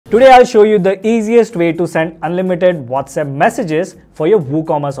Today I'll show you the easiest way to send unlimited WhatsApp messages for your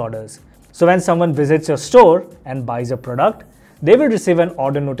WooCommerce orders. So when someone visits your store and buys a product, they will receive an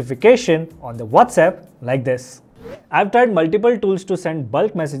order notification on the WhatsApp like this. I've tried multiple tools to send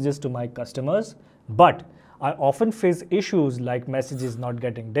bulk messages to my customers, but I often face issues like messages not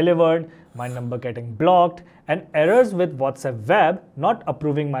getting delivered, my number getting blocked, and errors with WhatsApp web not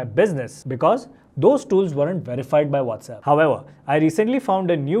approving my business because those tools weren't verified by WhatsApp. However, I recently found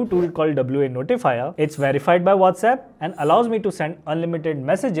a new tool called WA Notifier. It's verified by WhatsApp and allows me to send unlimited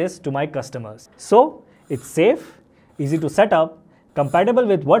messages to my customers. So, it's safe, easy to set up, compatible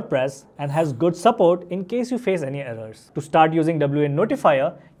with WordPress, and has good support in case you face any errors. To start using WA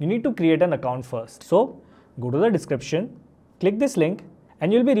Notifier, you need to create an account first. So, go to the description, click this link,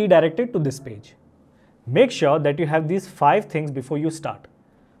 and you'll be redirected to this page. Make sure that you have these 5 things before you start.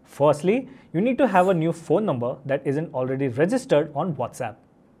 Firstly, you need to have a new phone number that isn't already registered on WhatsApp.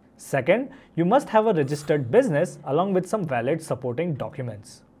 Second, you must have a registered business along with some valid supporting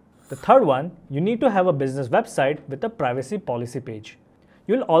documents. The third one, you need to have a business website with a privacy policy page.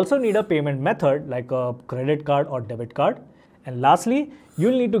 You'll also need a payment method like a credit card or debit card. And lastly,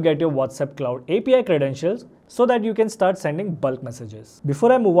 you'll need to get your WhatsApp Cloud API credentials so that you can start sending bulk messages.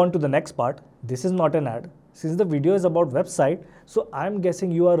 Before I move on to the next part, this is not an ad. Since the video is about website, so I'm guessing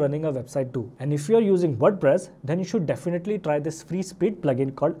you are running a website too. And if you are using WordPress, then you should definitely try this free speed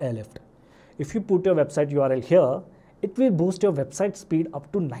plugin called Airlift. If you put your website URL here, it will boost your website speed up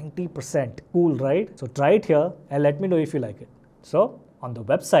to 90%. Cool, right? So try it here and let me know if you like it. So on the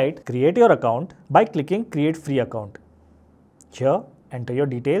website, create your account by clicking Create Free Account. Here, enter your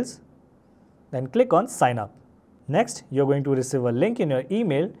details, then click on Sign Up. Next, you're going to receive a link in your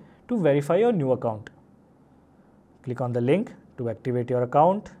email to verify your new account. Click on the link to activate your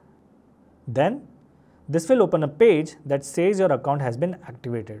account. Then, this will open a page that says your account has been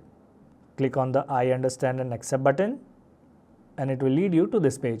activated. Click on the I understand and accept button and it will lead you to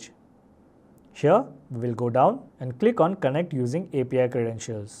this page. Here, we will go down and click on Connect using API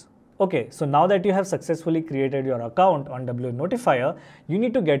credentials. Okay, so now that you have successfully created your account on WA Notifier, you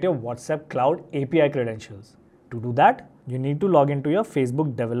need to get your WhatsApp Cloud API credentials. To do that, you need to log into your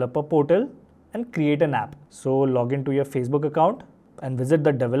Facebook developer portal and create an app. So log into your Facebook account and visit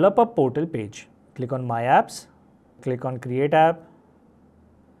the developer portal page. Click on My Apps, click on Create App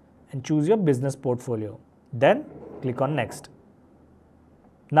and choose your business portfolio. Then click on Next.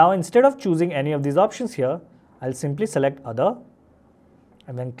 Now instead of choosing any of these options here, I'll simply select Other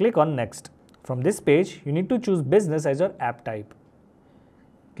and then click on Next. From this page, you need to choose Business as your app type.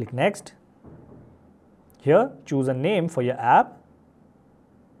 Click Next. Here, choose a name for your app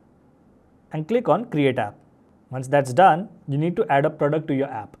and click on Create App. Once that's done, you need to add a product to your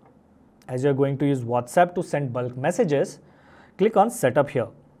app. As you're going to use WhatsApp to send bulk messages, click on Setup here.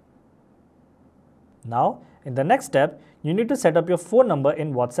 Now, in the next step, you need to set up your phone number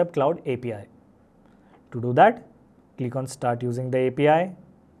in WhatsApp Cloud API. To do that, click on Start using the API,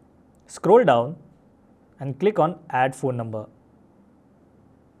 scroll down and click on Add Phone Number.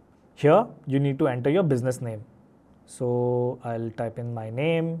 Here, you need to enter your business name. So, I'll type in my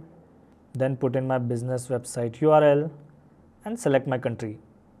name, then put in my business website URL and select my country.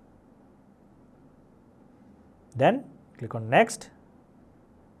 Then click on Next.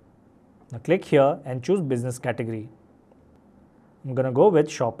 Now click here and choose business category. I'm going to go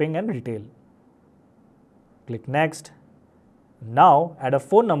with shopping and retail. Click Next. Now add a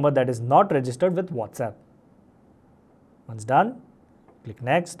phone number that is not registered with WhatsApp. Once done, click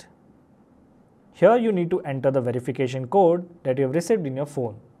Next. Here you need to enter the verification code that you have received in your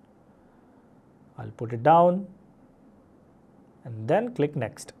phone. I'll put it down and then click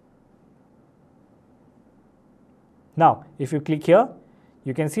Next. Now, if you click here,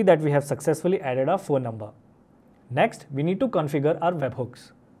 you can see that we have successfully added our phone number. Next, we need to configure our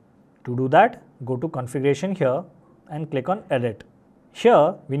webhooks. To do that, go to Configuration here and click on Edit.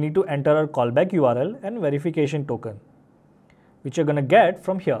 Here, we need to enter our callback URL and verification token, which you're going to get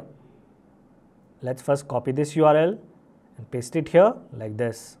from here. Let's first copy this URL and paste it here like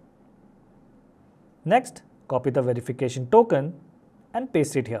this. Next, copy the verification token and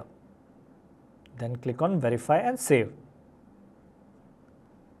paste it here. Then click on Verify and Save.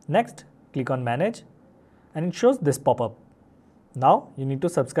 Next, click on Manage and it shows this pop-up. Now, you need to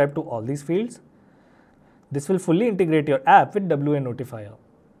subscribe to all these fields. This will fully integrate your app with WA Notifier.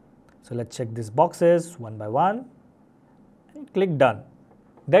 So let's check these boxes one by one and click Done.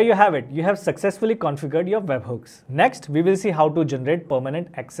 There you have it. You have successfully configured your webhooks. Next, we will see how to generate permanent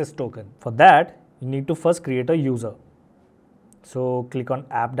access token. For that, you need to first create a user. So click on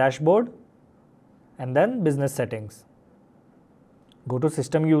App Dashboard and then Business Settings. Go to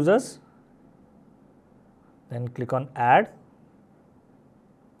System Users, then click on Add,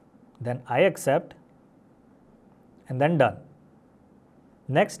 then I accept, and then Done.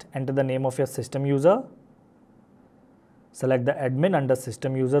 Next, enter the name of your system user. Select the admin under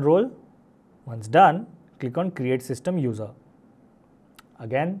System User role. Once done, click on Create System User.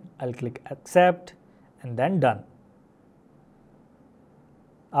 Again, I'll click Accept and then Done.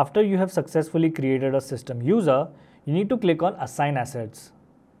 After you have successfully created a system user, you need to click on Assign Assets.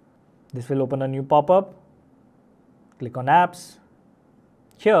 This will open a new pop-up. Click on Apps.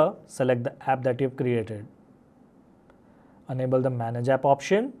 Here, select the app that you have created. Enable the Manage App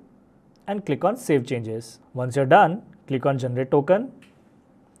option and click on Save Changes. Once you're done, click on Generate Token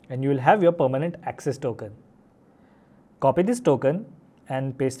and you will have your permanent access token. Copy this token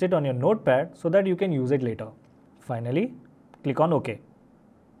and paste it on your notepad so that you can use it later. Finally, click on OK.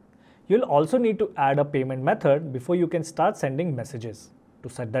 You'll also need to add a payment method before you can start sending messages. To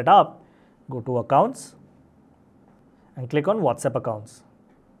set that up, go to Accounts and click on WhatsApp Accounts.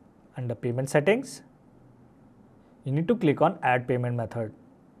 Under Payment Settings, you need to click on Add Payment Method.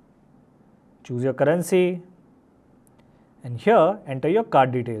 Choose your currency and here enter your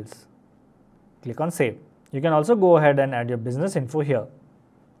card details. Click on Save. You can also go ahead and add your business info here.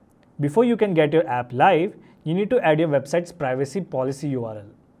 Before you can get your app live, you need to add your website's privacy policy URL.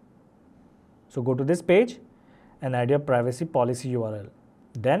 So go to this page and add your privacy policy URL.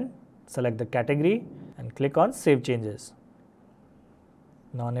 Then select the category and click on Save Changes.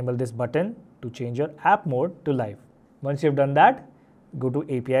 Now enable this button to change your app mode to live. Once you've done that, go to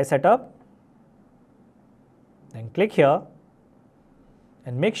API Setup, then click here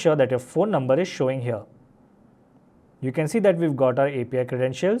and make sure that your phone number is showing here. You can see that we've got our API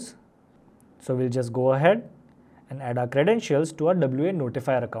credentials. So we'll just go ahead and add our credentials to our WA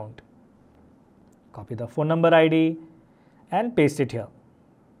Notifier account. Copy the phone number ID and paste it here.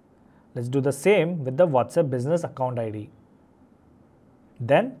 Let's do the same with the WhatsApp Business Account ID.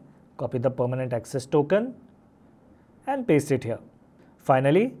 Then copy the permanent access token and paste it here.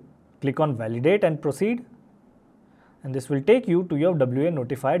 Finally, click on Validate and Proceed. And this will take you to your WA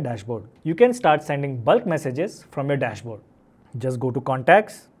Notifier dashboard. You can start sending bulk messages from your dashboard. Just go to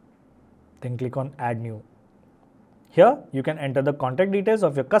Contacts, then click on Add New. Here, you can enter the contact details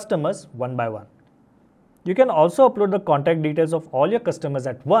of your customers one by one. You can also upload the contact details of all your customers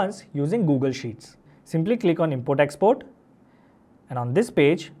at once using Google Sheets. Simply click on Import Export and on this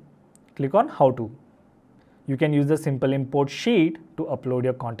page, click on How To. You can use the simple import sheet to upload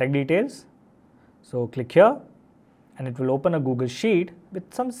your contact details. So click here and it will open a Google Sheet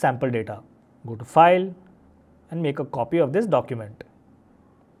with some sample data. Go to File and make a copy of this document.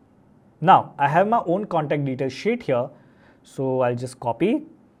 Now I have my own contact details sheet here, so I'll just copy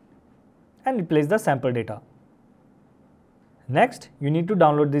and replace the sample data. Next, you need to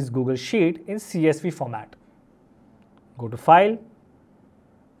download this Google Sheet in CSV format. Go to File,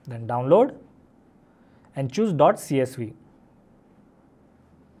 then Download and choose .csv.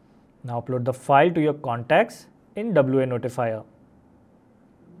 Now upload the file to your contacts in WA Notifier.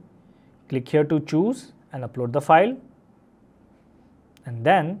 Click here to choose and upload the file and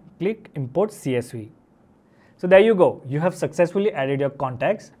then click Import CSV. So there you go, you have successfully added your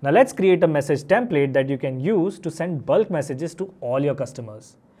contacts. Now let's create a message template that you can use to send bulk messages to all your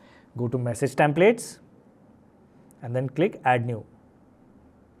customers. Go to Message Templates and then click Add New.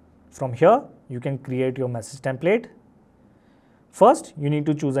 From here, you can create your message template. First, you need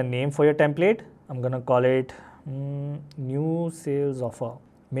to choose a name for your template. I'm going to call it New Sales Offer.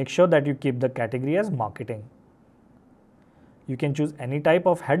 Make sure that you keep the category as Marketing. You can choose any type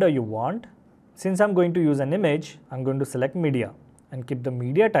of header you want. Since I'm going to use an image, I'm going to select Media and keep the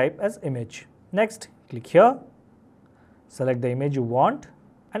media type as Image. Next, click here, select the image you want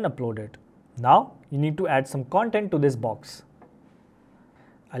and upload it. Now, you need to add some content to this box.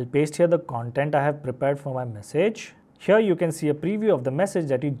 I'll paste here the content I have prepared for my message. Here you can see a preview of the message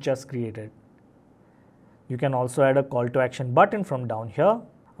that you just created. You can also add a call to action button from down here.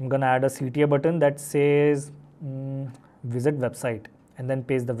 I'm going to add a CTA button that says visit website and then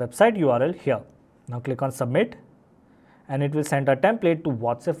paste the website URL here. Now click on Submit and it will send a template to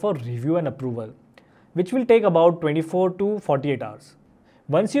WhatsApp for review and approval, which will take about 24 to 48 hours.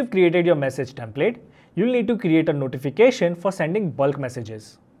 Once you've created your message template, you'll need to create a notification for sending bulk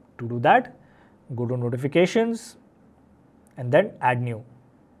messages. To do that, go to Notifications and then Add New.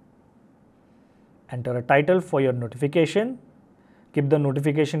 Enter a title for your notification. Keep the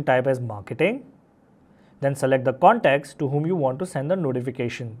notification type as Marketing. Then select the contacts to whom you want to send the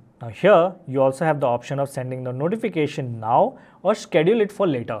notification. Now here, you also have the option of sending the notification now or schedule it for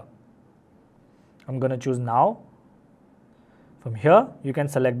later. I'm going to choose now. From here, you can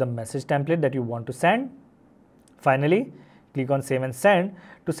select the message template that you want to send. Finally, click on Save and Send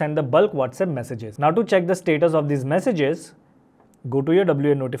to send the bulk WhatsApp messages. Now to check the status of these messages, go to your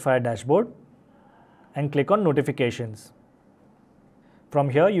WA Notifier dashboard and click on Notifications. From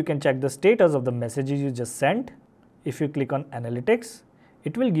here, you can check the status of the messages you just sent. If you click on Analytics,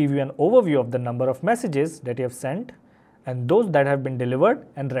 it will give you an overview of the number of messages that you have sent and those that have been delivered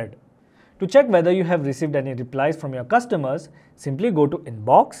and read. To check whether you have received any replies from your customers, simply go to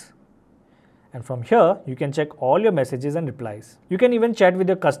Inbox, and from here you can check all your messages and replies. You can even chat with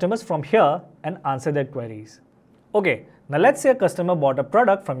your customers from here and answer their queries. Okay, now let's say a customer bought a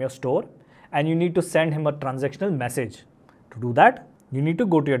product from your store and you need to send him a transactional message. To do that, you need to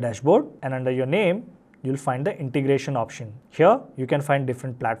go to your dashboard and under your name, you'll find the integration option. Here, you can find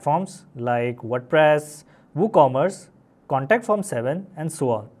different platforms like WordPress, WooCommerce, Contact Form 7 and so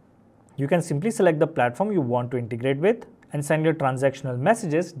on. You can simply select the platform you want to integrate with and send your transactional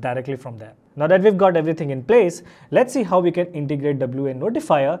messages directly from there. Now that we've got everything in place, let's see how we can integrate WA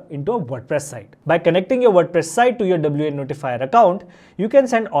Notifier into a WordPress site. By connecting your WordPress site to your WA Notifier account, you can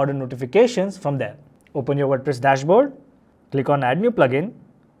send order notifications from there. Open your WordPress dashboard, click on Add New Plugin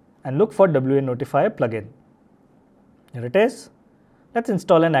and look for WA Notifier plugin. Here it is. Let's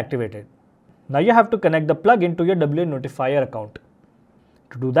install and activate it. Now you have to connect the plugin to your WA Notifier account.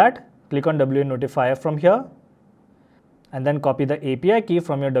 To do that, click on WA Notifier from here and then copy the API key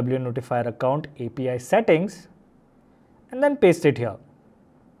from your WA Notifier account API settings and then paste it here.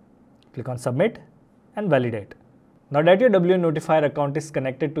 Click on Submit and validate. Now that your WA Notifier account is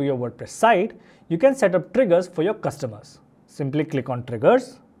connected to your WordPress site, you can set up triggers for your customers. Simply click on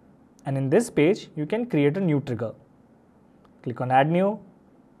Triggers and in this page, you can create a new trigger. Click on Add New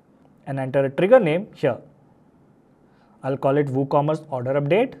and enter a trigger name here. I'll call it WooCommerce Order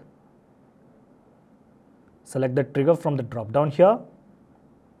Update. Select the trigger from the drop down here.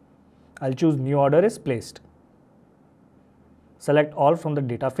 I'll choose New Order is Placed. Select all from the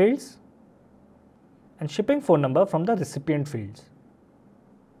data fields and shipping phone number from the recipient fields.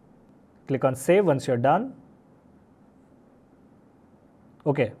 Click on Save once you're done.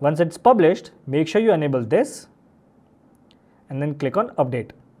 Okay, once it's published, make sure you enable this and then click on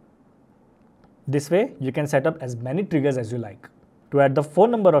Update. This way, you can set up as many triggers as you like. To add the phone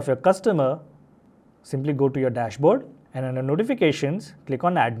number of your customer, simply go to your dashboard and under Notifications, click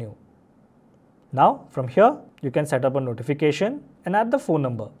on Add New. Now, from here, you can set up a notification and add the phone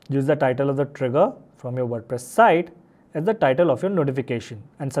number. Use the title of the trigger from your WordPress site as the title of your notification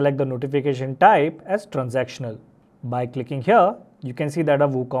and select the notification type as transactional. By clicking here, you can see that a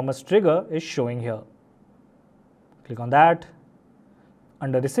WooCommerce trigger is showing here. Click on that.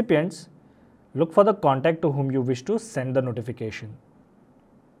 Under Recipients, look for the contact to whom you wish to send the notification.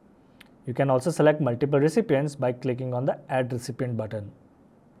 You can also select multiple recipients by clicking on the Add Recipient button.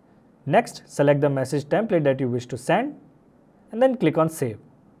 Next, select the message template that you wish to send and then click on Save.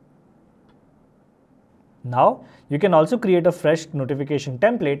 Now, you can also create a fresh notification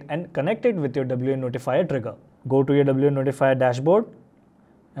template and connect it with your WA Notifier trigger. Go to your WA Notifier dashboard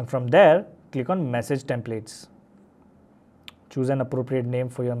and from there, click on Message Templates. Choose an appropriate name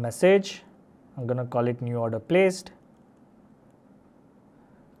for your message. I'm going to call it New Order Placed.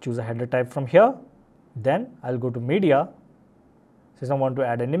 Choose a header type from here. Then I'll go to Media since I want to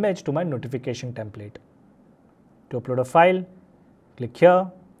add an image to my notification template. To upload a file, click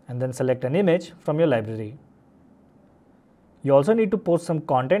here and then select an image from your library. You also need to post some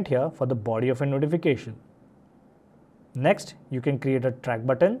content here for the body of a notification. Next, you can create a track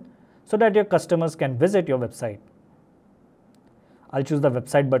button so that your customers can visit your website. I'll choose the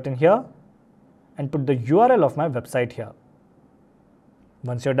website button here and put the URL of my website here.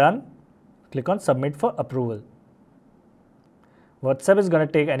 Once you're done, click on Submit for approval. WhatsApp is going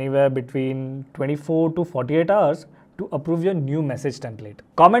to take anywhere between 24 to 48 hours to approve your new message template.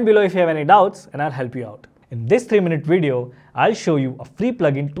 Comment below if you have any doubts and I'll help you out. In this 3-minute video, I'll show you a free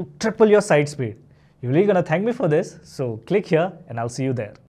plugin to triple your site speed. You're really going to thank me for this, so click here and I'll see you there.